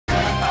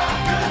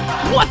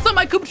What's up,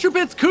 my Koopa Troop?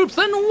 It's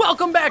Koops, and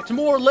welcome back to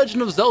more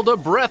Legend of Zelda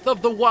Breath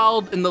of the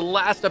Wild. In the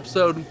last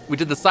episode, we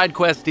did the side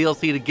quest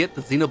DLC to get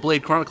the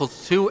Xenoblade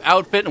Chronicles 2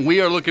 outfit, and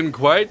we are looking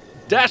quite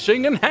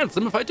dashing and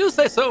handsome, if I do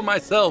say so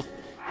myself.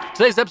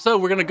 Today's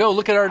episode, we're going to go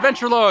look at our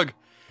adventure log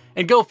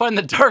and go find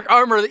the Dark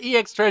Armor, the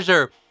EX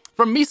treasure,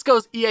 from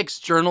Misko's EX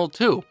Journal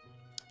 2.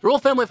 The royal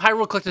family of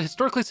Hyrule collected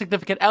historically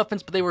significant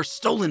outfits, but they were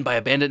stolen by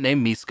a bandit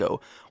named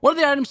Misko. One of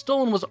the items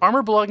stolen was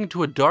armor belonging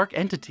to a dark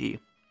entity.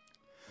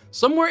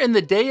 Somewhere in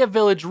the Daya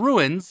Village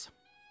ruins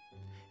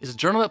is a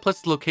journal that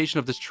places the location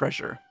of this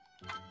treasure.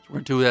 So we're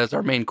going to do it as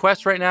our main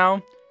quest right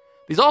now.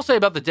 These all say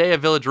about the Daya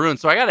Village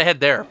ruins, so I gotta head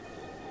there.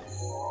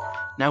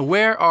 Now,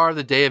 where are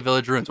the Daya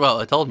Village ruins?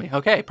 Well, it told me.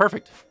 Okay,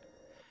 perfect.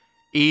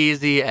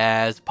 Easy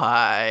as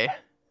pie.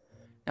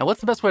 Now, what's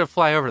the best way to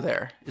fly over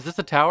there? Is this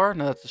a tower?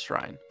 No, that's a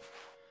shrine.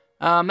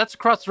 That's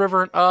across the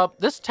river and up.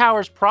 This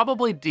tower's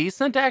probably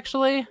decent,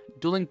 actually.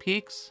 Dueling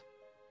Peaks.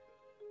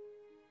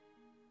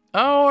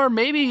 Oh, or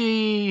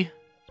maybe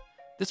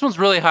this one's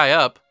really high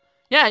up.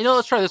 Yeah, you know,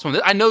 let's try this one.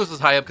 I know this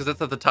is high up because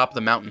it's at the top of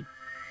the mountain.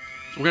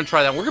 So we're going to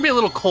try that. We're going to be a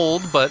little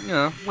cold, but, you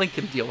know, Link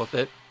can deal with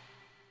it.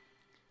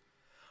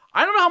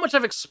 I don't know how much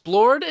I've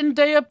explored in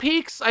Daya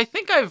Peaks. I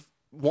think I've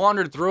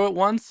wandered through it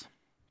once.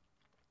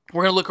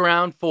 We're going to look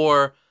around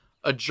for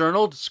a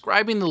journal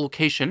describing the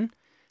location,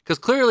 because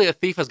clearly a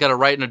thief has got to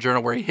write in a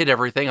journal where he hid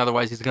everything,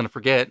 otherwise he's going to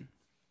forget.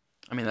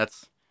 I mean,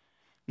 that's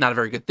not a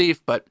very good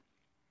thief, but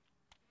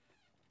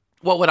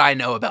what would I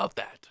know about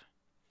that?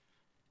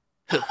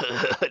 No,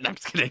 I'm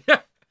just kidding.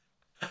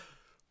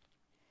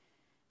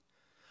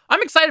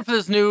 I'm excited for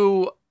this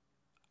new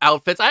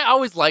outfits. I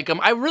always like them.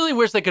 I really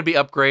wish they could be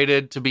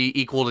upgraded to be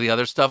equal to the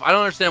other stuff. I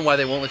don't understand why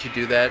they won't let you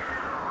do that.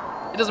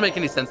 It doesn't make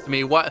any sense to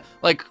me. Why?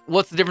 Like,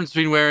 what's the difference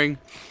between wearing...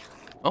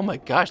 Oh my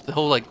gosh, the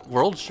whole, like,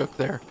 world shook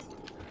there.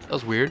 That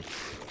was weird.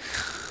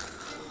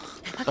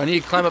 So I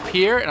need to climb up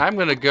here, and I'm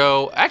gonna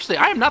go... Actually,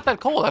 I am not that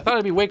cold. I thought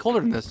I'd be way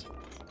colder than this.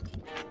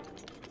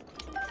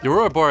 The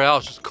Aurora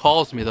Borealis just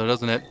calls to me, though,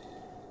 doesn't it?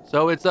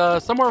 So it's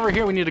somewhere over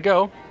here we need to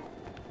go.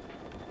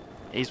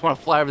 You just want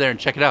to fly over there and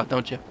check it out,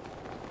 don't you?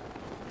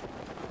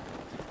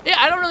 Yeah,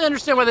 I don't really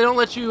understand why they don't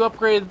let you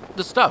upgrade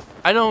the stuff.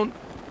 I don't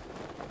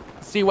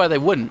see why they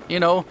wouldn't, you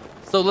know?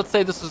 So let's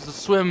say this is the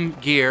swim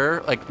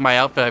gear, like my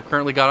outfit I've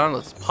currently got on.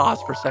 Let's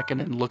pause for a second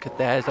and look at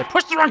that as I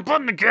push the wrong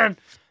button again.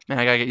 Man,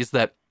 I gotta get used to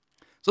that.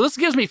 So this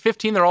gives me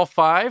 15. They're all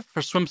 5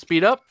 for swim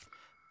speed up.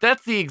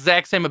 That's the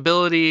exact same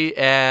ability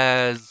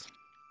as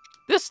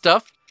this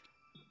stuff.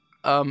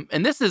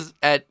 And this is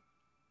at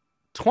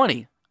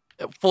 20,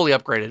 fully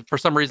upgraded. For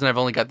some reason, I've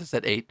only got this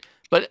at 8,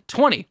 but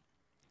 20.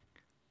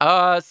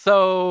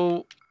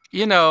 So,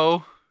 you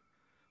know,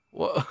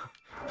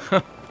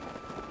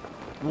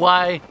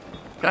 why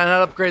can I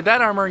not upgrade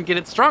that armor and get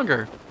it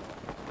stronger?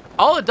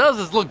 All it does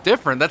is look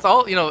different. That's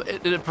all, you know,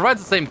 it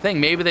provides the same thing.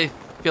 Maybe they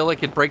feel like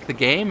it'd break the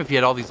game if you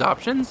had all these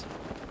options.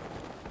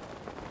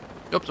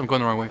 Oops, I'm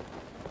going the wrong way.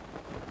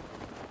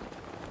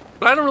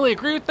 But I don't really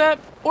agree with that.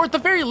 Or at the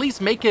very least,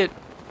 make it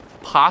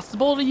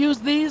possible to use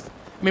these.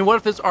 I mean, what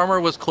if this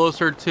armor was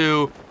closer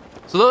to...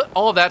 So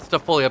all of that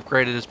stuff fully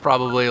upgraded is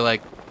probably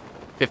like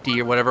 50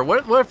 or whatever.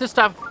 What if this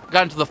stuff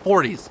got into the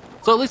 40s?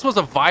 So at least was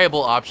a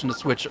viable option to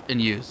switch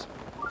and use,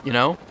 you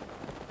know?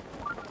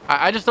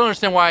 I just don't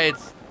understand why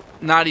it's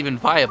not even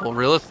viable,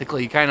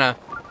 realistically. Kind of,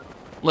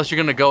 unless you're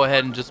going to go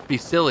ahead and just be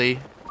silly.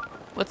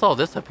 What's all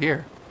this up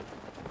here?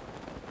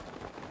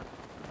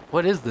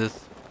 What is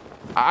this?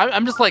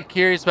 I'm just like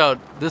curious about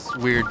this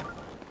weird...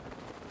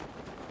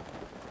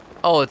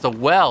 Oh, it's a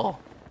well.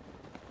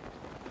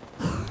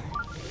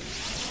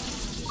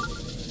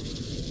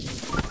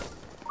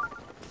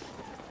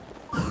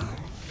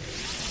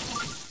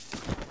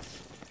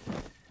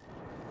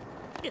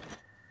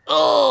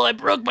 Oh, I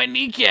broke my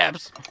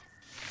kneecaps.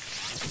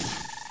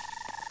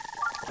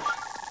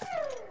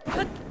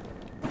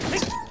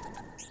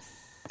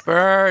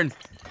 Burn.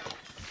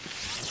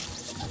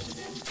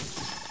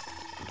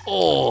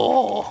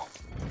 Oh,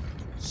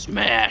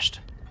 smashed.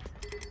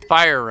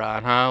 Fire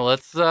rod, huh?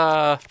 Let's,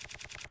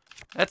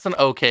 that's an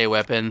okay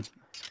weapon.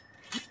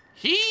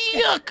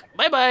 Yuck!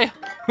 Bye-bye.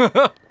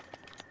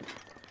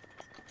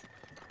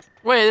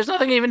 Wait, there's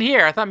nothing even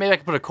here. I thought maybe I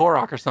could put a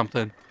Korok or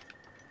something.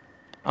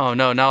 Oh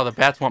no, now the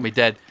bats want me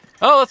dead.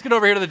 Oh, let's get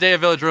over here to the Daya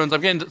Village ruins.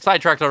 I'm getting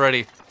sidetracked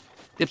already.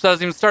 The episode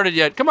hasn't even started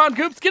yet. Come on,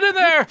 Koops, get in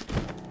there!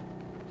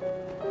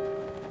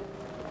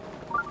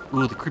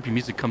 Ooh, the creepy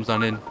music comes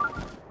on in.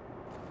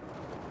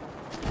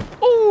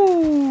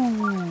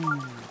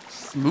 Ooh,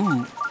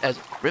 smooth as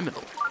a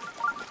criminal.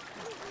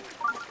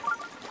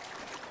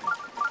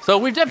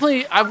 So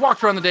I've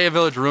walked around the Daya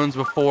Village ruins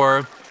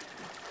before.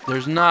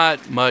 There's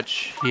not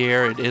much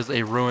here. It is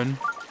a ruin.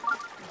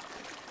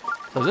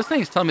 So this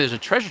thing's telling me there's a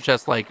treasure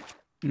chest, like,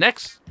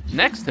 next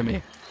to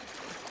me.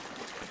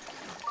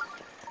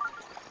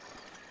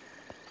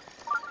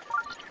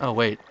 Oh,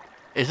 wait.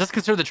 Is this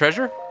considered the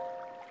treasure?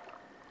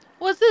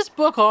 Was this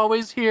book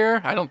always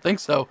here? I don't think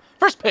so.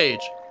 First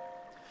page.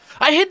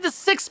 I hid the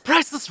 6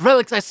 priceless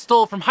relics I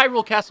stole from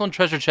Hyrule Castle and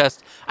treasure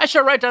chest. I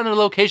shall write down their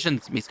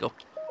locations, Misko.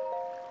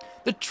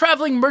 The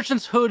traveling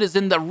merchant's hood is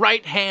in the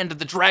right hand of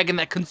the dragon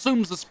that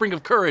consumes the spring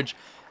of courage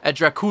at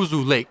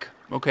Drakuzu Lake.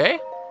 Okay?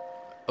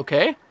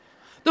 Okay.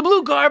 The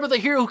blue garb of the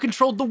hero who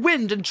controlled the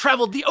wind and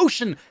traveled the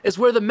ocean is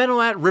where the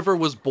Menoat River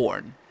was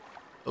born.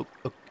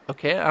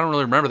 Okay, I don't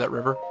really remember that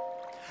river.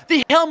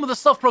 The helm of the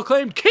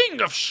self-proclaimed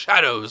King of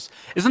Shadows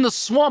is in the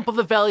swamp of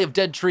the Valley of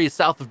Dead Trees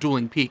south of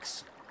Dueling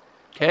Peaks.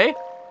 Okay?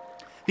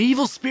 The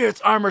evil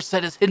spirit's armor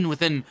set is hidden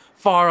within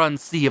Faron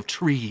Sea of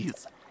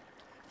Trees.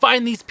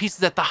 Find these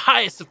pieces at the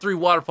highest of 3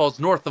 waterfalls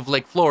north of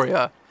Lake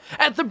Floria,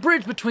 at the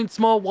bridge between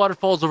small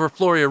waterfalls over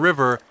Floria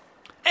River,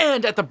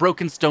 and at the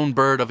broken stone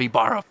bird of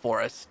Ibarra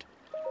Forest.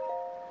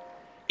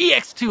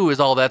 EX2 is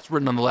all that's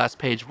written on the last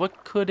page.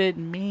 What could it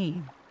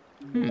mean?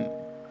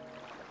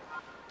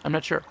 I'm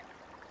not sure.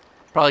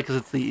 Probably because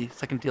it's the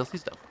second DLC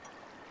stuff.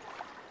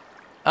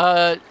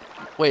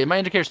 Wait, my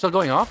indicator's still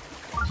going off?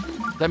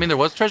 Does that mean there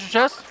was a treasure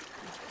chest?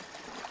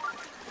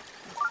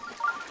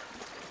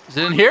 Is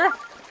it in here?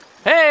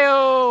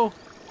 Hey-oh!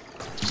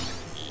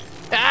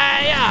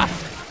 Ah, yeah!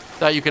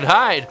 Thought you could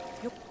hide.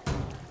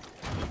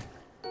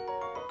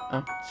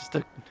 Oh, it's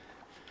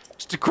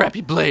just a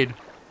crappy blade.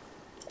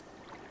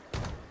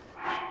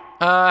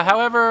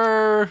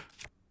 However,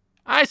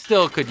 I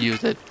still could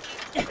use it.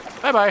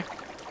 Bye-bye.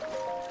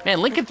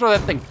 Man, Link can throw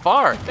that thing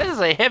far. This is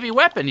a heavy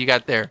weapon you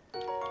got there.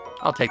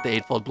 I'll take the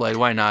 8-fold blade,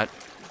 why not?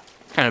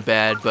 It's kind of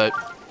bad, but...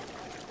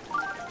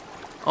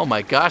 Oh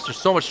my gosh, there's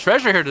so much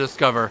treasure here to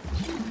discover.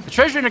 The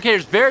treasure indicator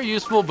is very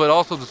useful, but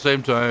also at the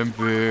same time,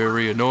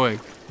 very annoying.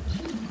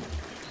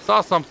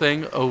 Saw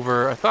something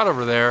over, I thought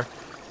over there.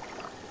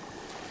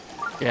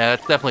 Yeah,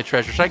 that's definitely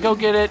treasure. Should I go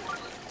get it?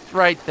 It's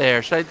right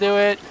there. Should I do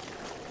it?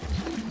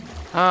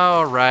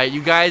 Alright,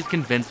 you guys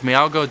convinced me.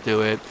 I'll go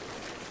do it.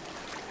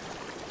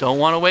 Don't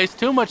want to waste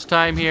too much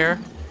time here.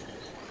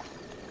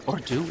 Or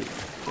do we?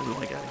 What do we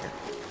want to get out of here?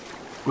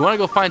 We want to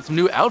go find some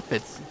new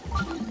outfits.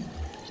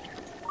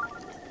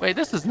 Wait,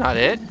 this is not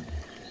it.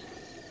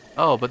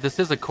 Oh, but this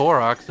is a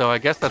Korok, so I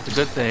guess that's a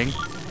good thing.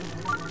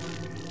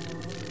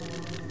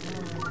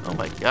 Oh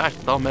my gosh,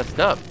 it's all messed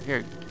up.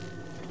 Here.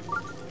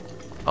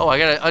 Oh, I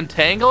gotta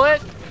untangle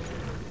it?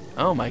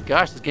 Oh my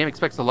gosh, this game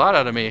expects a lot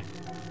out of me.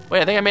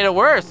 Wait, I think I made it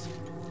worse.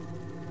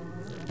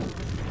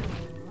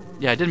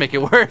 Yeah, I did make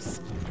it worse.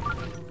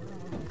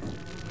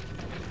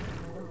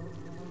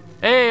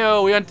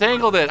 Hey-oh, we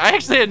untangled it. I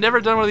actually had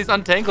never done one of these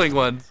untangling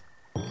ones.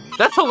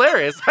 That's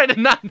hilarious. I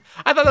thought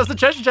that was the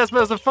treasure chest, but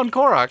it was a fun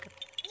Korok.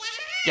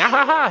 Yeah,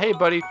 haha. Hey,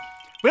 buddy.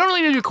 We don't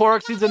really need to do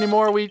Korok seeds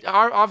anymore. We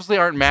obviously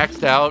aren't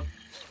maxed out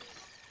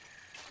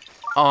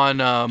on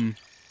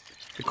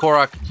the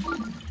Korok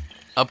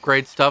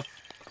upgrade stuff,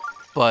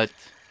 but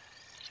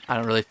I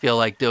don't really feel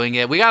like doing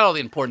it. We got all the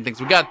important things.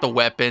 We got the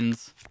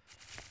weapons.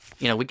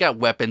 You know, we got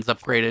weapons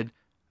upgraded.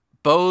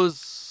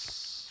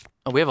 Bows.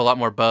 Oh, we have a lot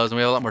more bows and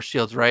we have a lot more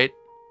shields, right?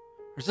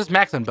 Or is this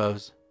max on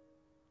bows?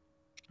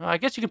 I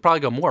guess you could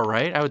probably go more,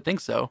 right? I would think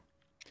so.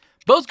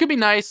 Bows could be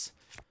nice.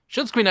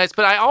 Shields could be nice,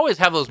 but I always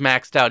have those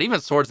maxed out. Even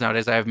swords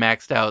nowadays I have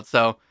maxed out,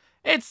 so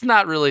it's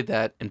not really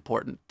that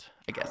important,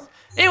 I guess.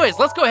 Anyways,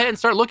 let's go ahead and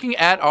start looking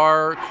at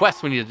our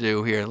quests we need to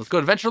do here. Let's go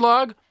to Adventure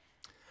Log.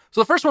 So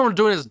the first one we're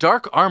doing is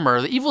Dark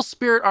Armor. The Evil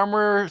Spirit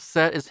armor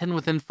set is hidden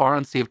within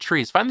Faron Sea of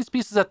Trees. Find these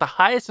pieces at the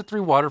highest of 3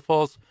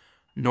 waterfalls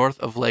north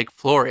of Lake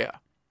Floria.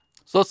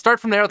 So let's start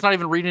from there. Let's not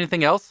even read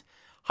anything else.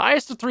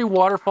 Highest of 3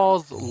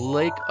 waterfalls,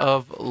 Lake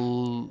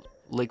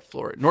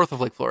Floria, north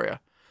of Lake Floria.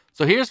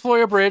 So here's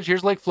Floria Bridge.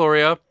 Here's Lake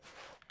Floria.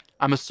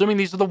 I'm assuming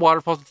these are the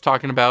waterfalls it's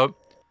talking about.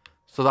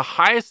 So the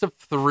highest of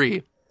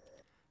 3.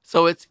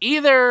 So it's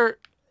either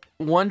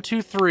 1,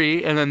 2,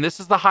 3, and then this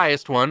is the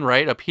highest one,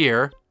 right, up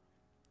here.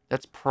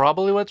 That's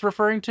probably what it's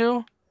referring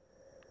to.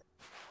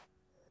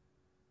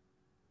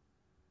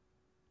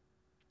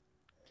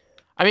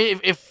 I mean,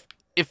 if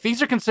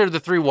these are considered the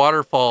 3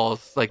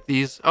 waterfalls, like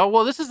these... Oh,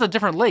 well, this is a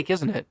different lake,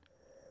 isn't it?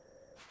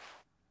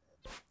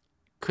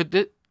 Could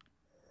it...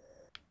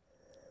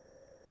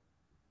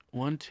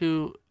 1,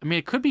 2... I mean,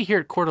 it could be here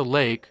at Coeur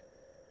Lake.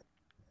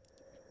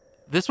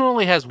 This one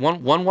only has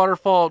one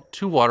waterfall,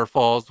 2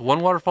 waterfalls, 1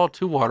 waterfall,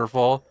 2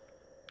 waterfall,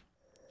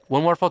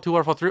 1 waterfall, 2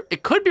 waterfall, 3.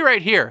 It could be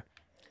right here.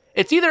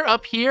 It's either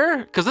up here,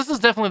 because this is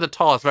definitely the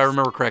tallest, if I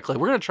remember correctly.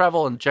 We're going to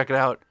travel and check it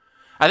out.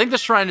 I think the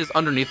shrine is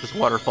underneath this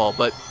waterfall,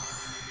 but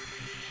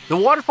the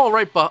waterfall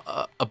right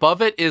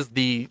above it is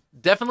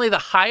definitely the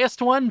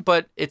highest one,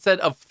 but it said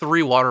of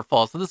 3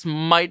 waterfalls, so this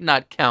might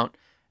not count.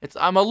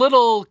 I'm a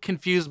little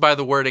confused by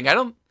the wording.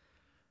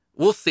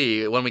 We'll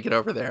see when we get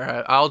over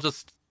there. I'll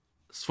just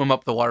swim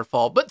up the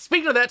waterfall. But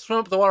speaking of that, swim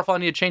up the waterfall, I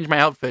need to change my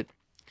outfit.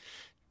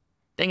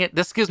 Dang it,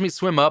 this gives me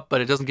swim up,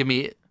 but it doesn't give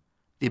me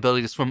the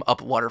ability to swim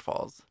up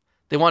waterfalls.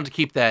 They wanted to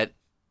keep that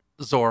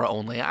Zora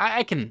only.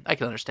 I can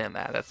understand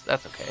that.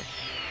 That's okay.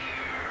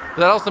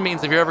 But that also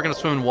means if you're ever going to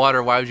swim in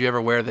water, why would you ever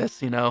wear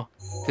this, you know?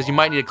 Because you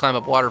might need to climb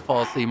up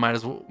waterfalls, so you might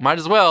as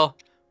well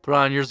put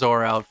on your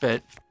Zora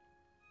outfit.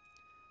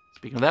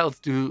 Speaking of that, let's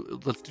do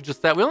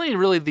just that. We only need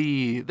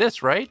really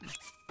this, right?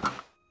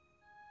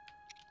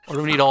 Or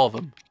do we need all of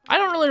them? I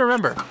don't really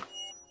remember.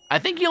 I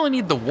think you only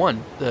need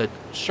the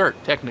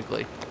shirt,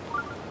 technically.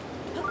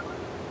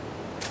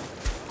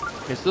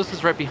 Okay, so this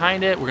is right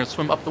behind it. We're gonna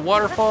swim up the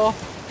waterfall.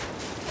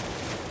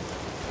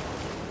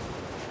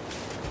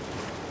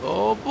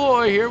 Oh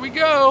boy, here we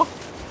go.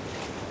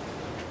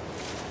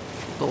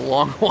 The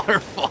long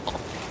waterfall.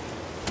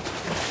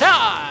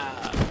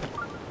 Ah!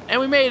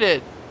 And we made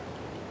it.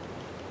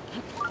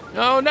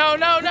 No, no,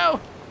 no,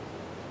 no.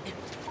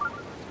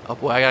 Oh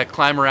boy, I gotta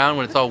climb around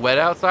when it's all wet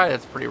outside.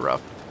 That's pretty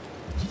rough.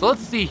 So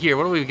let's see here.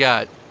 What do we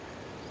got?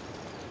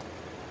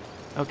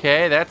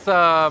 Okay, that's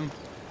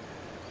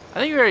I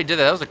think we already did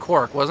that. That was a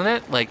cork, wasn't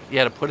it? Like you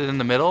had to put it in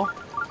the middle.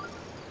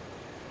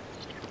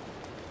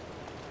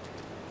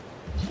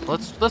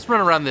 Let's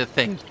run around the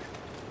thing.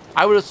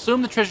 I would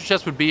assume the treasure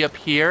chest would be up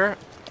here.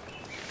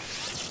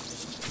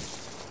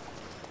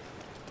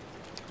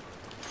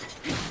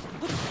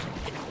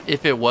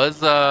 If it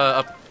was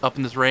up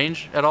in this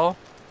range at all.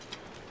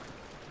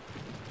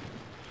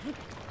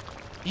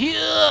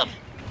 Yeah.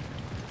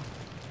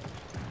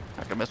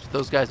 Not gonna mess with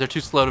those guys. They're too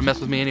slow to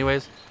mess with me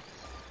anyways.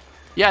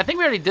 Yeah, I think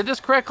we already did this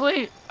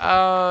correctly.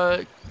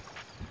 Oh,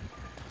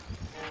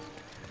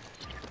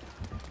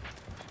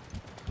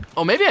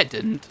 maybe I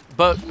didn't.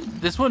 But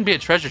this wouldn't be a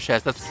treasure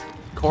chest. That's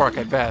Korok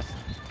at best.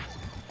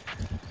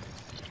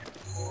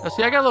 Oh,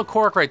 see, I got a little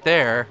Korok right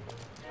there.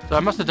 So I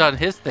must have done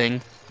his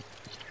thing.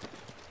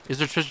 Is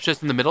there a treasure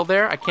chest in the middle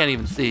there? I can't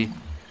even see.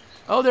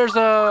 Oh, there's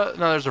a...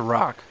 No, there's a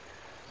rock.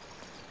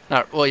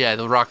 Not, well, yeah,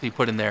 the rock that you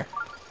put in there.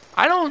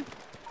 I don't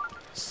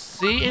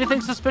see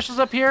anything suspicious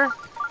up here.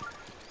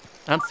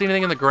 I don't see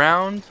anything in the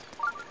ground.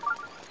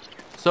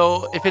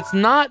 So if it's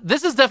not...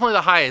 This is definitely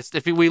the highest.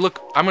 If we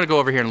look... I'm going to go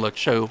over here and look.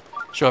 Show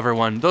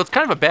everyone. Though it's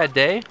kind of a bad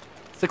day.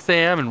 6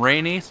 a.m. and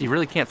rainy, so you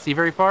really can't see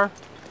very far.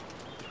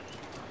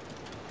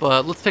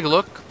 But let's take a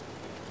look.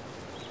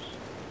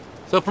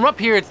 So from up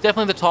here, it's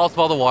definitely the tallest of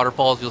all the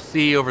waterfalls. You'll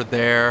see over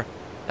there.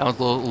 That one's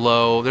a little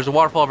low. There's a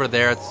waterfall over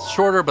there. It's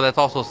shorter, but that's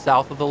also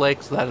south of the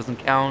lake, so that doesn't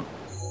count.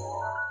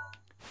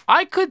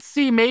 I could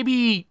see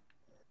maybe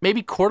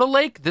Corda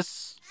Lake.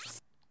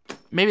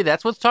 Maybe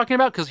that's what's talking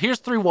about, because here's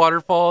 3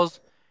 waterfalls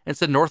and it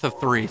said north of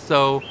 3.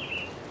 So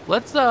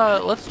let's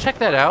check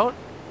that out.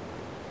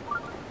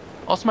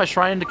 Also, my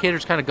shrine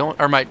indicator's kind of going,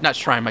 or my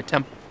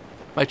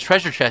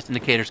treasure chest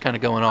indicator's kind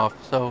of going off.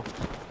 So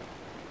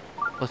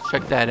let's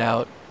check that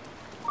out.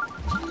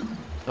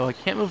 So I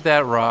can't move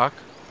that rock.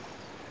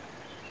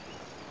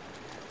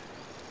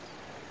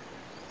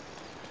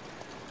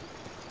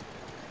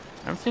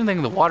 I don't see anything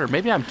in the water.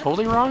 Maybe I'm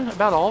totally wrong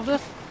about all of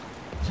this.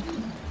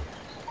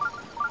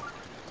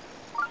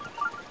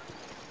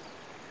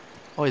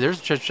 Oh, wait, there's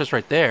a treasure chest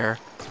right there.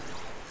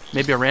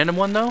 Maybe a random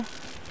one, though?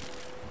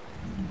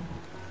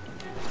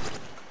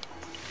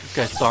 This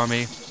guy saw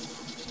me.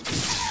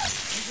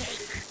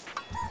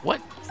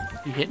 What?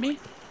 You hit me?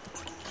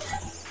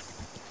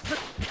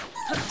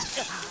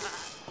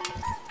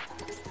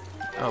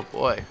 Oh,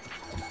 boy.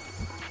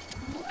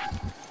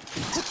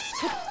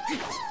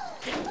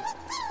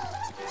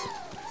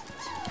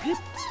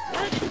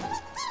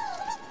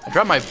 I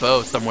dropped my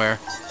bow somewhere.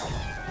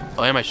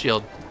 Oh, and my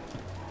shield.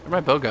 Where'd my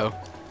bow go?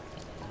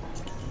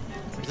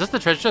 Is this the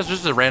treasure chest or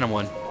is this a random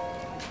one?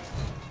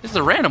 This is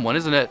a random one,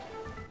 isn't it?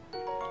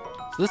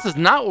 So this is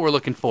not what we're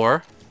looking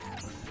for.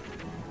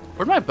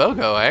 Where'd my bow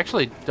go? I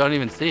actually don't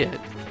even see it.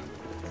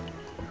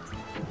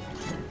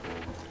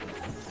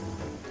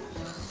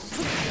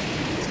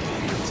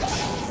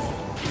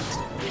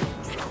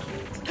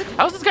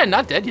 How is this guy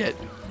not dead yet?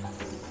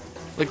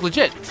 Like,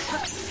 legit.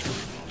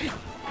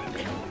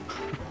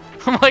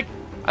 I'm like,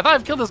 I thought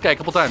I've killed this guy a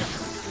couple times.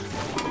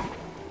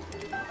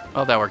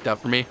 Oh, that worked out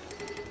for me.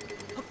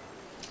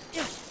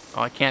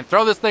 Oh, I can't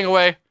throw this thing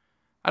away.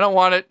 I don't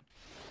want it.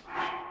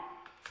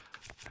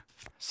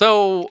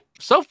 So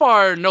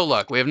far, no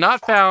luck. We have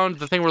not found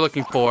the thing we're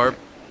looking for.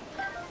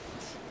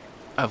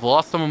 I've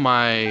lost some of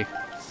my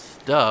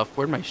stuff.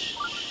 Where'd my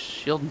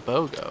shield and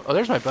bow go? Oh,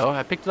 there's my bow.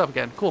 I picked it up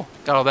again. Cool.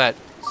 Got all that.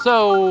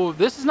 So,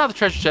 this is not the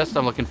treasure chest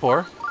I'm looking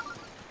for.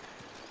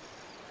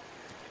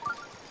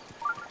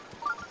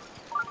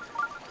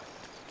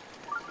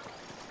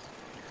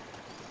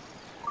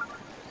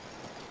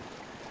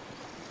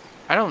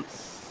 I don't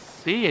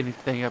see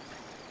anything up.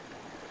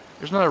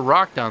 There's another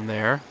rock down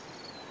there.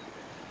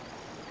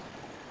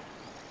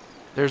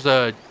 There's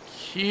a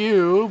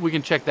cube. We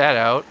can check that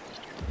out.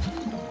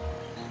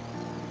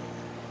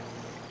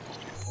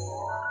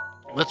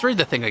 Let's read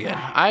the thing again.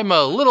 I'm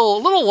a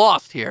little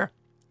lost here.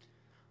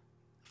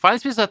 Find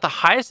space at the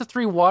highest of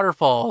 3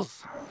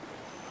 waterfalls.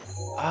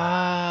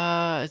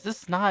 Is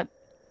this not...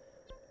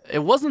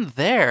 It wasn't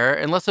there,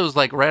 unless it was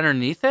like right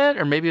underneath it,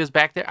 or maybe it was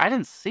back there. I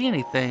didn't see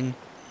anything.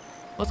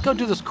 Let's go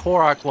do this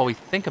Korok while we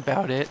think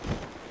about it.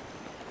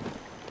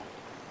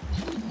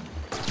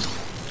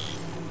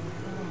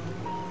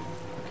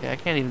 Okay, I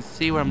can't even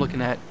see what I'm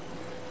looking at.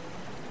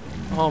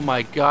 Oh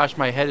my gosh,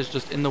 my head is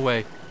just in the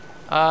way.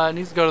 It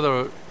needs to go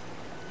to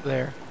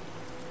there.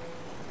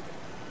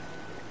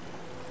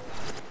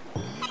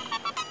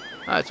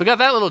 Alright, so we got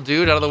that little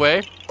dude out of the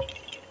way.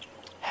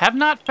 Have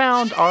not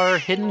found our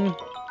hidden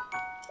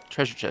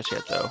treasure chest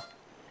yet, though.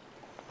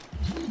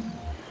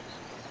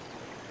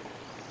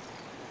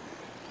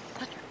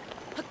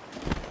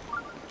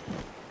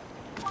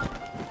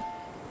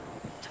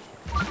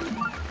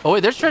 Oh,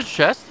 wait, there's treasure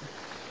chest.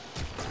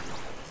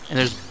 And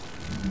there's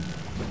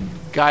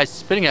guys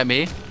spitting at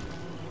me.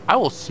 I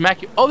will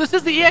smack you. Oh, this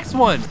is the EX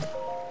one.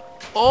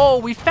 Oh,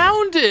 we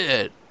found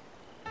it.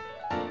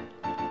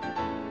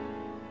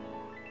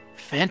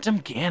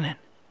 Phantom Ganon.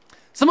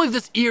 Some of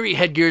this eerie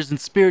headgear is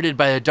inspirited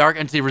by a dark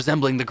entity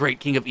resembling the great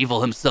king of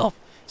evil himself.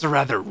 It's a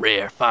rather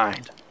rare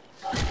find.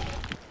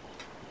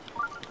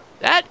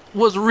 That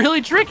was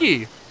really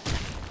tricky.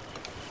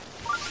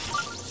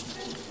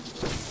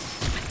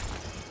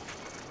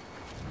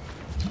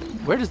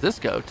 Where does this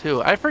go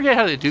to? I forget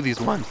how to do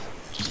these ones.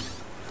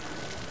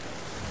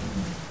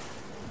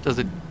 Does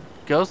it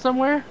go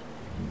somewhere?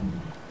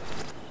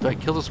 Do I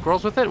kill the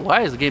squirrels with it?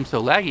 Why is the game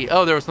so laggy?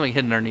 Oh, there was something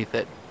hidden underneath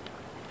it.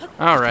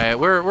 All right,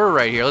 we're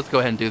right here. Let's go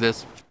ahead and do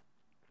this.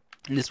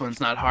 This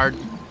one's not hard.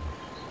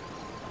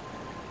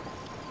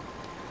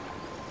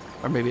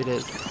 Or maybe it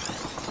is.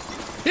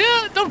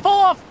 Yeah, don't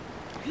fall off.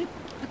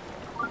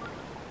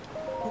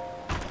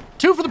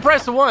 2 for the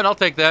price of 1. I'll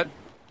take that.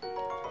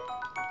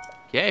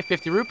 Okay,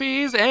 50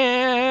 rupees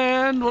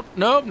and nope,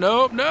 nope,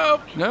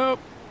 nope, nope.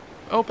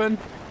 Open.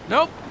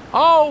 Nope.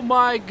 Oh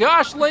my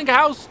gosh, Link,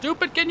 how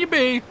stupid can you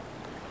be?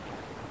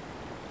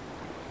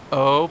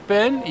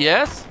 Open.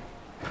 Yes.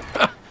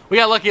 We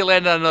got lucky it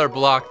landed on another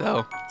block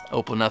though.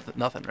 Open,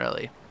 nothing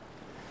really.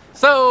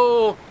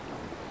 So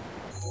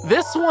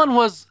this one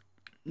was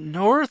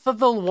north of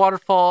the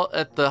waterfall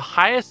at the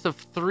highest of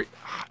 3.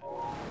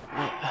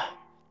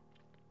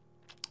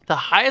 The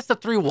highest of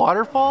 3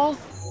 waterfalls?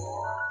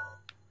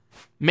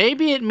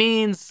 Maybe it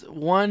means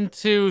 1,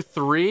 2,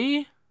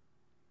 3.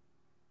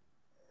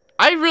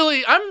 I'm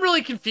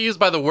really confused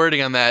by the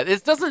wording on that.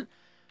 It doesn't.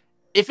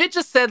 If it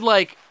just said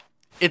like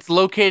it's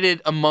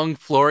located among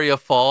Floria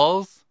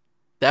Falls,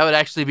 that would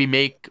actually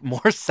make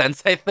more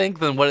sense, I think,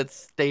 than what it's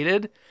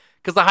stated.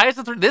 Because the highest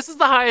of 3. This is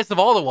the highest of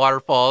all the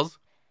waterfalls.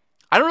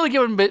 I don't really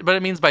get what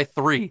it means by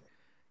 3.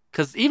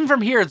 Because even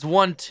from here, it's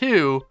 1,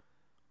 2.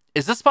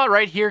 Is this spot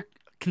right here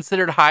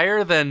considered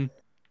higher than?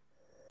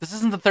 This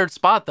isn't the 3rd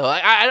spot though.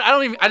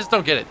 I just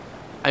don't get it.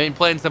 I mean,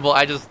 plain and simple,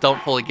 I just don't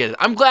fully get it.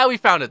 I'm glad we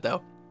found it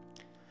though.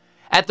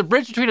 At the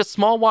bridge between a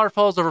small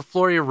waterfalls over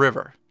Floria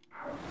River.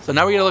 So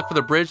now we gotta look for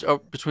the bridge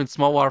between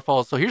small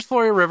waterfalls. So here's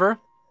Floria River.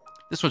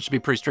 This one should be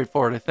pretty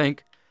straightforward, I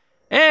think.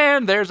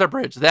 And there's our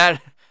bridge.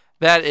 That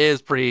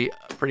is pretty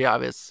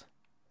obvious.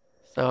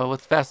 So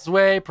what's the fastest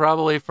way?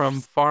 Probably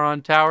from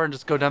Faron Tower and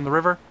just go down the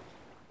river.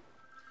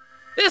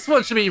 This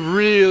one should be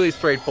really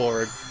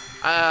straightforward.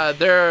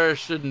 There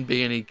shouldn't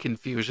be any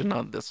confusion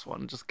on this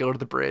one. Just go to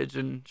the bridge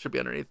and should be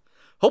underneath.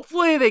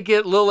 Hopefully they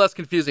get a little less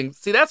confusing.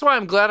 See, that's why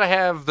I'm glad I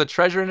have the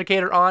treasure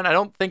indicator on. I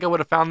don't think I would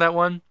have found that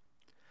one.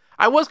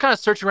 I was kind of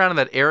searching around in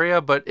that area,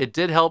 but it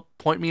did help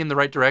point me in the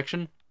right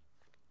direction.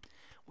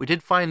 We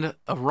did find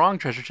a wrong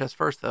treasure chest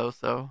first, though,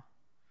 so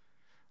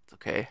it's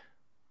okay.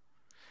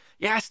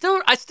 Yeah, I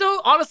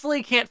still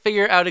honestly can't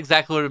figure out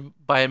exactly what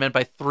I meant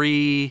by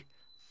 3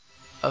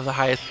 of the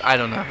highest. I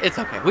don't know. It's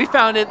okay. We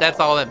found it. That's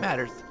all that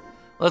matters.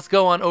 Let's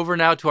go on over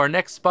now to our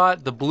next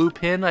spot, the blue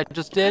pin I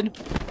just did.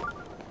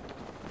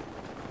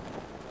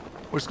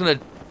 We're just gonna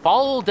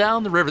follow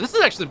down the river. This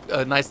is actually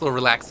a nice little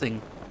relaxing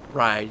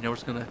ride. You know, we're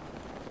just gonna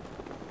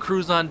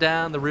cruise on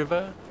down the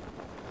river.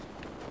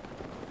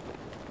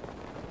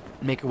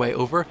 Make our way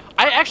over.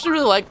 I actually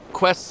really like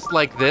quests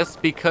like this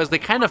because they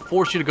kind of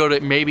force you to go to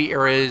maybe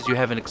areas you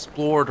haven't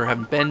explored or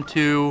haven't been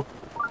to.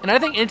 And I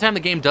think anytime the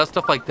game does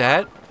stuff like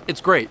that,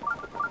 it's great.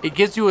 It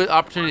gives you an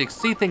opportunity to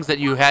see things that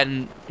you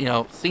hadn't,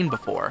 seen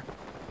before.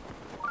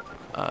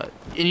 And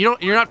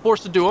you're not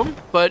forced to do them,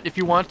 but if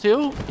you want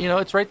to,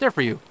 it's right there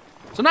for you.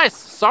 So nice,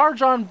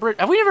 Sargon Bridge.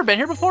 Have we ever been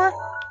here before?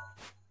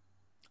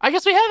 I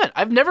guess we haven't.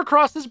 I've never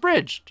crossed this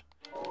bridge.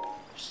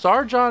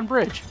 Sargon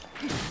Bridge.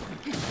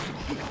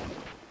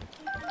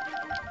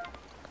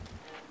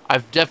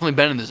 I've definitely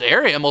been in this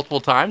area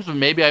multiple times, but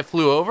maybe I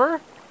flew over.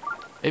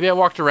 Maybe I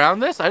walked around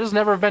this. I just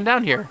never have been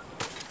down here.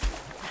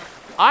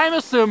 I'm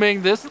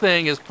assuming this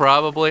thing is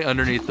probably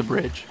underneath the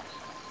bridge.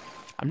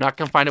 I'm not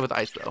gonna find it with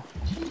ice though.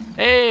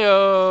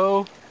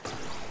 Heyo!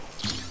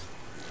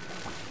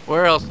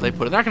 Where else do they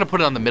put it? They're not gonna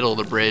put it on the middle of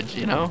the bridge,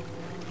 you know?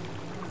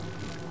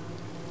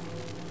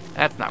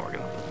 That's not where we're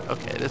gonna put it.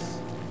 Okay, this.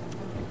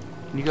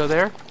 Can you go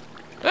there?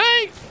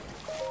 Hey!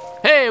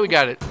 Hey, we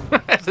got it.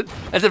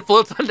 as it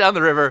floats on down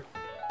the river.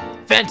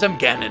 Phantom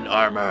Ganon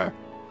armor.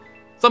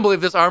 Some believe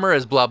this armor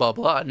is blah blah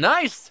blah.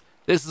 Nice!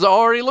 This is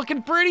already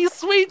looking pretty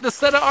sweet, this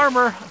set of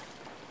armor.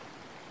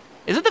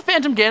 Is it the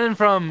Phantom Ganon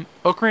from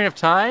Ocarina of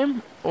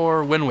Time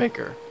or Wind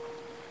Waker?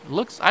 It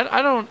looks,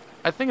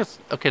 I think it's,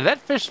 okay, did that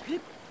fish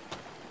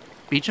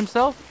beach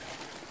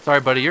himself?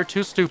 Sorry, buddy, you're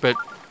too stupid.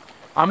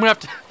 I'm gonna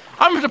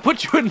have to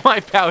put you in my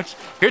pouch.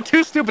 You're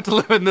too stupid to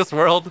live in this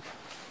world.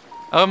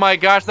 Oh my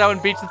gosh, that one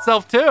beached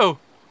itself too.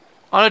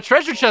 On a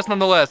treasure chest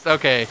nonetheless.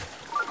 Okay,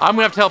 I'm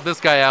gonna have to help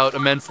this guy out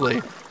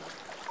immensely.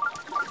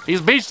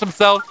 He's beached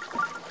himself.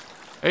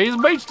 He's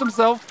beached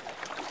himself.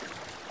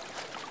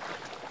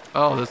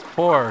 Oh, this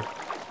poor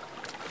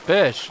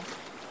fish.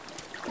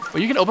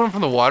 Well, you can open them from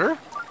the water?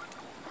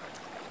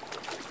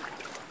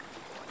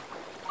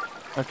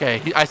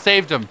 Okay, I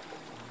saved him.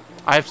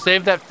 I have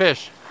saved that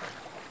fish.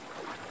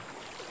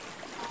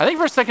 I think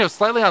for a second it was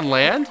slightly on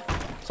land,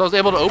 so I was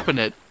able to open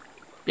it.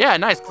 Yeah,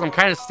 nice, because I'm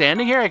kind of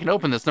standing here. I can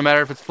open this no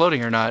matter if it's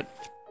floating or not.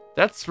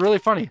 That's really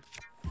funny.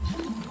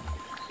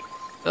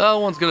 The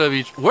other one's gonna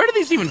be... Where do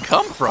these even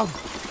come from?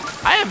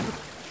 I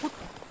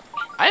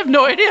have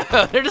no idea.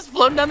 They're just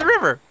floating down the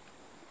river.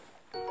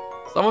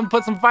 Someone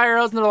put some fire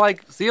arrows and they're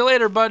like, see you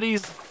later,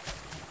 buddies.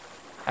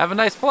 Have a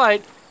nice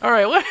flight. All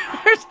right,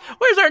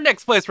 where's our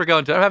next place we're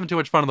going to? I'm having too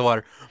much fun in the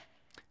water.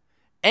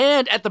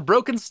 And at the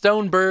Broken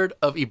Stone Bird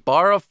of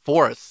Ibarra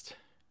Forest.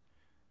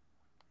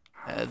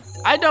 I'm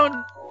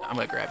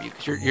gonna grab you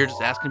because you're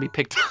just asking to be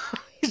picked up.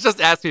 He's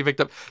just asking to be picked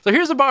up. So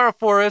here's Ibarra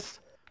Forest.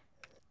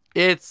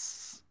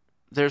 There's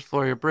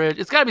Floria Bridge.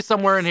 It's gotta be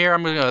somewhere in here.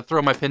 I'm gonna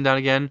throw my pin down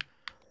again.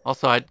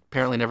 Also, I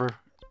apparently never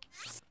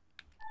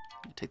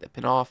take that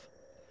pin off.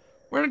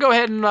 We're gonna go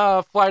ahead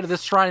and fly to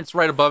this shrine. It's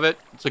right above it.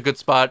 It's a good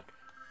spot.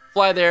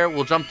 Fly there.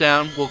 We'll jump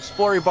down. We'll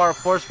explore Ibarra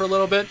Forest for a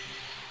little bit.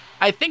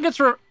 I think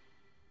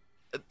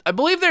I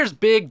believe there's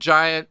big,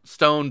 giant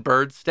stone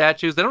bird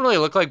statues. They don't really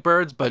look like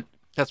birds, but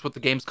that's what the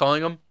game's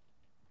calling them.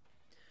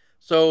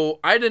 So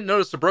I didn't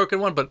notice a broken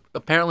one, but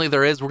apparently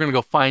there is. We're gonna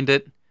go find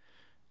it.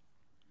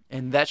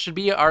 And that should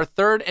be our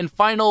third and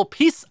final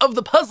piece of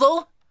the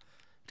puzzle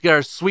to get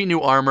our sweet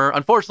new armor.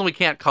 Unfortunately, we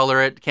can't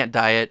color it, can't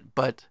dye it,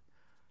 but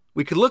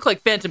we could look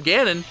like Phantom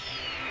Ganon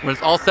when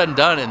it's all said and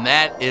done, and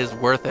that is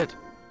worth it.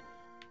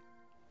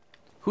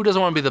 Who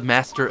doesn't want to be the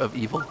master of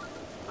evil?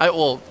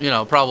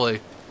 Probably.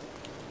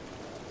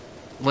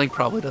 Link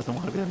probably doesn't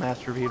want to be the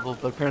master of evil,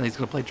 but apparently he's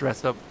going to play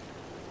dress up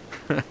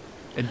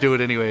and do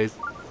it anyways.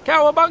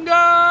 Cowabunga!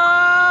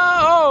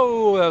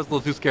 Oh, that was a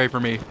little too scary for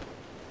me.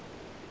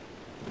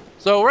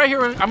 So right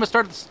here, I'm going to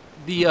start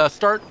the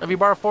start of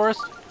Ibarra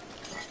Forest.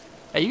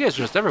 Hey, you guys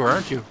are just everywhere,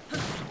 aren't you?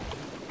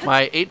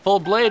 My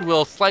 8-fold blade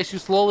will slice you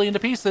slowly into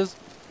pieces.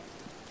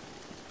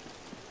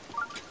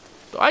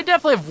 So I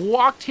definitely have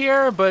walked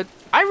here, but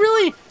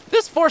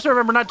this forest I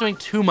remember not doing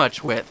too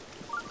much with.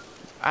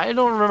 I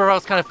don't remember if I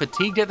was kind of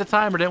fatigued at the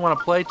time or didn't want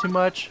to play too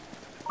much.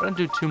 I didn't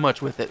do too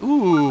much with it.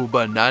 Ooh,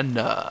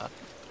 banana.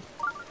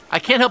 I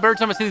can't help every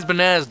time I see these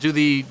bananas do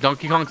the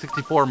Donkey Kong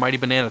 64 mighty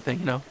banana thing,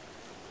 you know?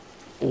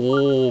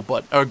 Oh,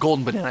 or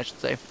golden banana, I should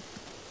say.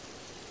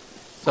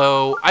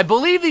 So, I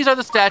believe these are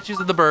the statues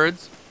of the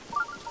birds.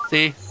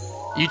 See?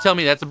 You tell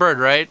me that's a bird,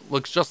 right?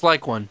 Looks just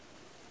like one.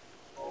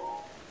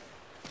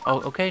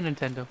 Oh, okay,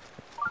 Nintendo.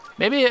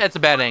 Maybe it's a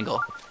bad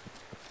angle.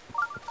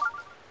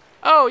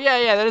 Oh,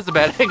 yeah, that is a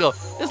bad angle.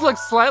 This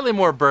looks slightly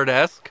more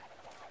bird-esque.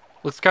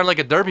 Looks kind of like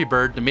a derby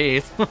bird to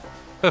me.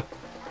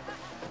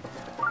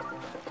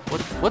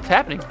 What's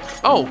happening?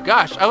 Oh,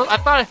 gosh. I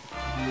thought...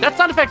 That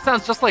sound effect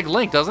sounds just like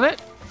Link, doesn't it?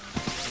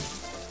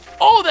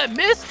 Oh, that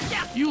missed!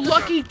 You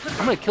lucky...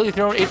 I'm gonna kill you with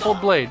your own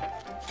 8-fold blade.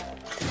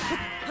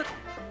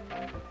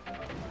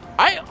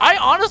 I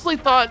honestly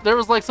thought there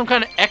was like some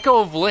kind of echo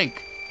of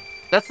Link.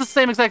 That's the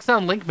same exact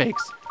sound Link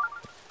makes.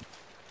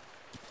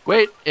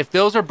 Wait, if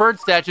those are bird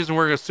statues and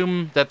we're gonna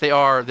assume that they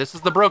are, this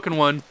is the broken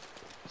one.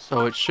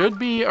 So it should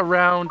be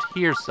around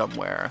here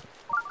somewhere.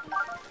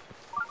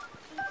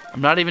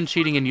 I'm not even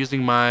cheating and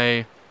using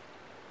my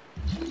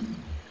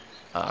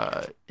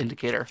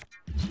indicator.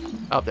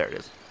 Oh, there it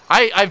is.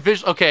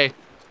 Okay,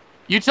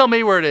 you tell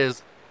me where it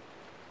is.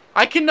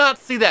 I cannot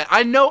see that.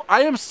 I know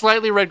I am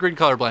slightly red-green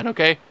colorblind,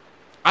 okay?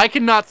 I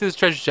cannot see this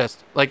treasure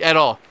chest, like, at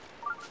all.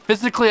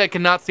 Physically, I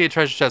cannot see a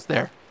treasure chest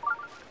there.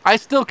 I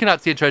still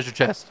cannot see a treasure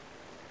chest.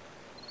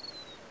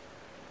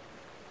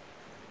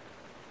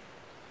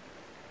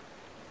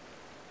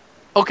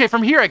 Okay,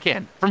 from here I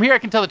can. From here I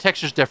can tell the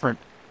texture's different.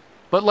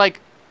 But,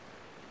 like,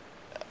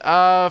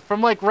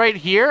 from, like, right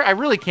here, I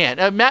really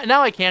can't.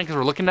 Now I can because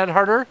we're looking at it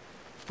harder.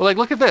 But, like,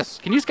 look at this.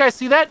 Can you guys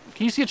see that?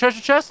 Can you see a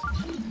treasure chest?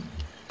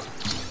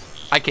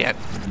 I can't.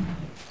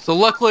 So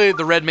luckily,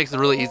 the red makes it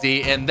really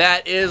easy, and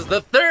that is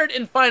the third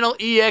and final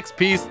EX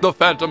piece, the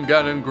Phantom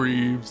Ganon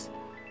Greaves.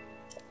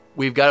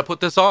 We've got to put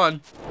this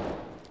on.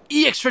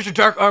 EX Treasure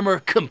Dark Armor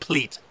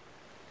complete.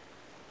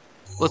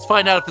 Let's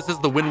find out if this is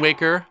the Wind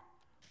Waker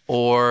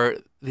or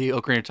the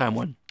Ocarina of Time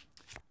one.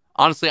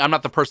 Honestly, I'm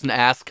not the person to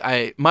ask.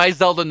 My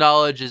Zelda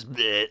knowledge is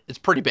bleh, it's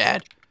pretty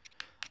bad.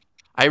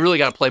 I really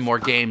got to play more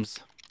games,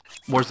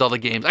 more Zelda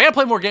games. I got to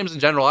play more games in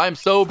general. I'm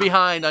so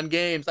behind on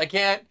games. I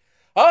can't.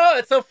 Oh,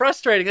 it's so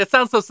frustrating. It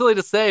sounds so silly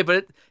to say,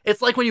 but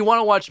it's like when you want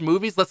to watch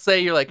movies. Let's say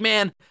you're like,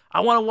 man,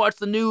 I want to watch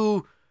the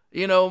new,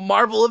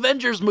 Marvel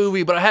Avengers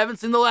movie, but I haven't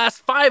seen the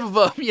last 5 of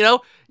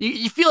them,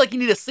 You feel like you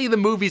need to see the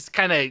movies to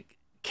kind of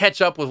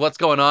catch up with what's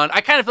going on.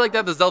 I kind of feel like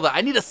that with Zelda.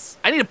 I need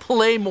to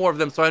play more of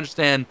them so I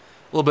understand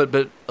a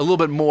little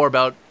bit more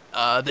about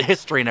the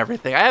history and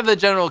everything. I have the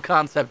general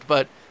concept,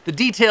 but the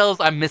details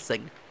I'm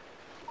missing.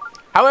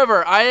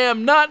 However, I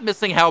am not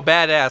missing how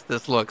badass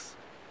this looks.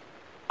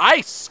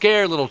 I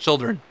scare little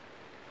children.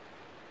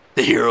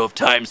 The hero of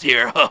time's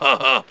here.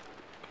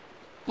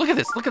 Look at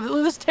this. Look at this.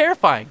 This is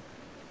terrifying.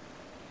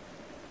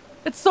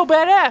 It's so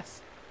badass.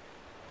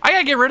 I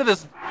gotta get rid of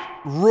this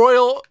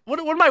royal... What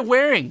am I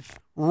wearing?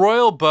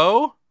 Royal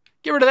bow?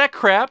 Get rid of that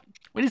crap.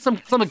 We need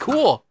something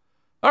cool.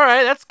 All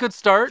right, that's a good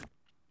start.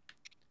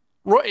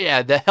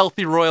 Yeah, the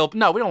healthy royal.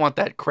 No, we don't want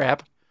that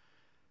crap.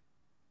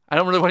 I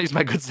don't really want to use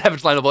my good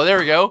savage line of blow. There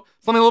we go.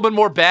 Something a little bit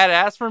more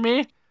badass for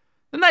me.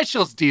 The Night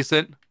Shield's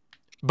decent,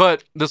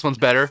 but this one's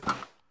better.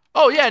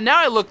 Oh yeah, now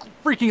I look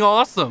freaking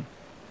awesome.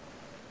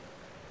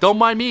 Don't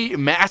mind me,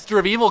 Master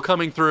of Evil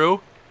coming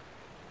through.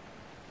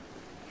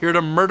 Here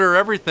to murder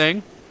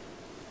everything.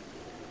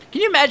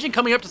 Can you imagine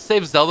coming up to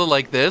save Zelda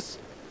like this?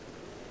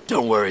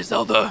 Don't worry,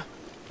 Zelda.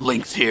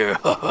 Link's here.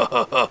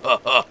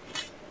 Yeah,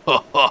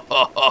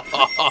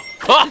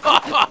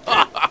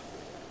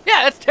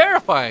 that's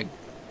terrifying.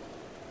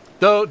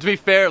 Though, to be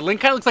fair, Link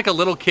kind of looks like a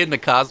little kid in a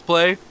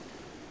cosplay.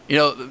 You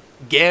know,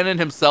 Ganon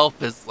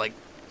himself is like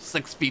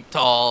 6 feet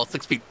tall,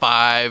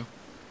 6'5",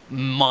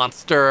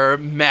 monster,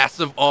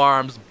 massive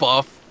arms,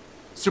 buff,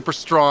 super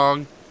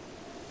strong,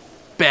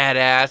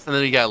 badass. And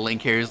then you got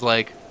Link here, he's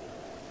like,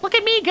 look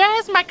at me,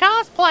 guys, my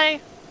cosplay.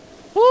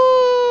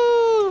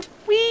 Woo!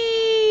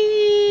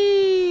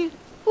 Wee!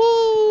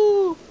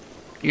 Woo!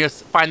 You're gonna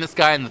find this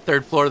guy on the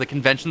 3rd floor of the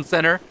convention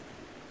center,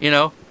 you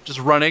know, just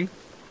running.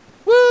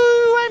 Woo!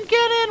 I'm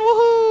getting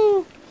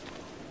woohoo!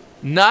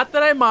 Not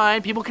that I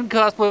mind. People can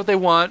cosplay what they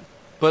want,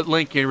 but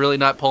Link, you're really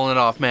not pulling it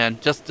off, man.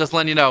 Just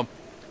letting you know,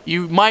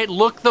 you might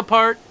look the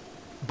part,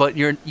 but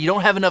you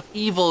don't have enough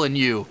evil in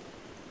you.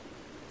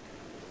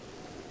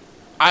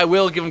 I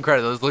will give him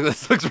credit.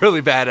 This looks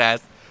really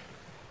badass.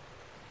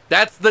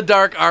 That's the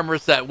dark armor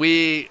set.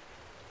 We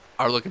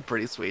are looking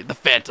pretty sweet. The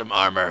Phantom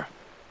armor.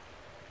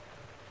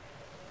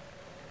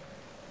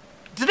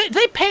 Did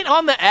they paint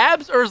on the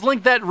abs, or is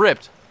Link that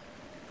ripped?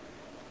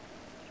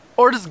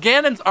 Or does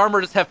Ganon's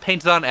armor just have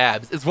painted on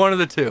abs? It's one of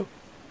the two.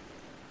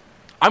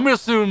 I'm going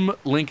to assume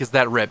Link is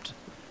that ripped.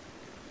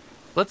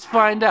 Let's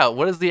find out.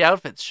 What does the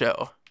outfits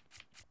show?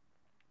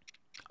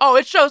 Oh,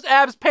 it shows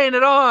abs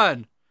painted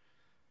on.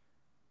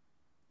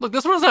 Look,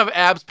 this one doesn't have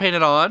abs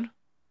painted on.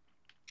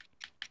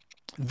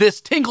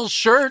 This Tinkle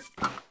shirt,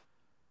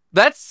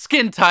 that's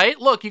skin tight.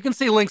 Look, you can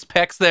see Link's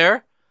pecs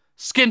there.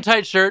 Skin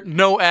tight shirt,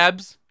 no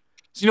abs.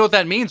 So you know what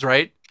that means,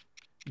 right?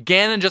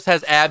 Ganon just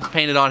has abs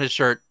painted on his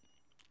shirt.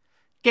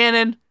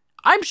 Ganon,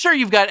 I'm sure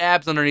you've got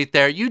abs underneath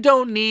there. You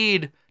don't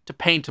need to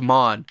paint them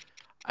on.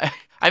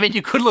 I mean,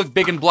 you could look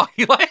big and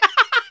blocky like...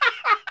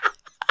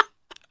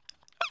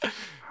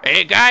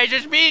 Hey guys,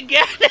 it's me,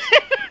 Ganon.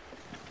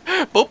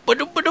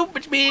 Boop-a-doop-a-doop,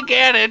 it's me,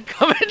 Ganon.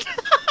 Coming.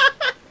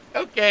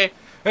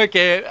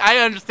 Okay, I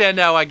understand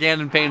now why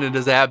Ganon painted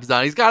his abs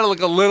on. He's got to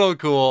look a little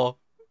cool.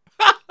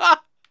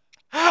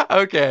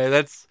 Okay,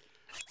 that's...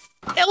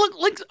 Hey, look,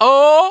 Link's...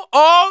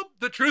 Oh,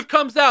 the truth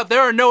comes out.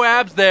 There are no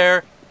abs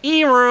there.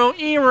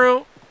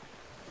 Eru.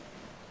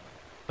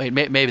 Wait,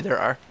 maybe there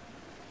are.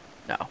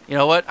 No. You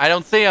know what? I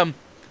don't see him.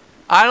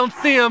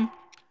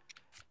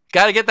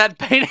 Gotta get that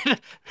painted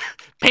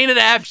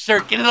ab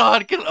shirt. Get it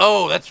on.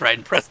 Oh, that's right.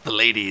 Impress the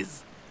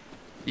ladies.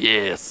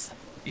 Yes,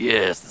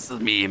 this is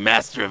me,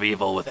 Master of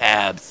Evil with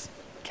abs.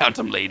 Count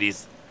them,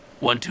 ladies.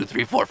 1, 2,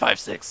 3, 4, 5,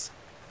 6.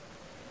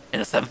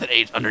 And a 7th and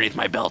 8 underneath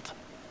my belt.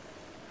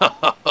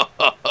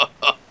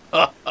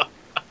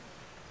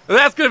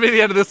 That's going to be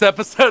the end of this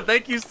episode.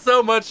 Thank you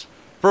so much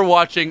for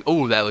watching.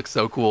 Oh, that looks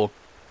so cool.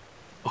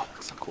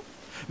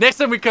 Next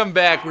time we come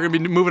back, we're going to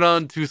be moving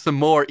on to some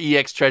more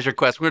EX Treasure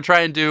Quests. We're going to try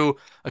and do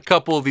a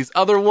couple of these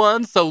other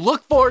ones, so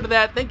look forward to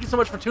that. Thank you so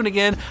much for tuning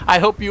in. I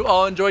hope you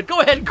all enjoyed.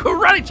 Go ahead and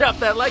karate chop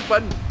that like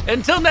button.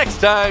 Until next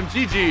time,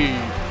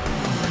 GG.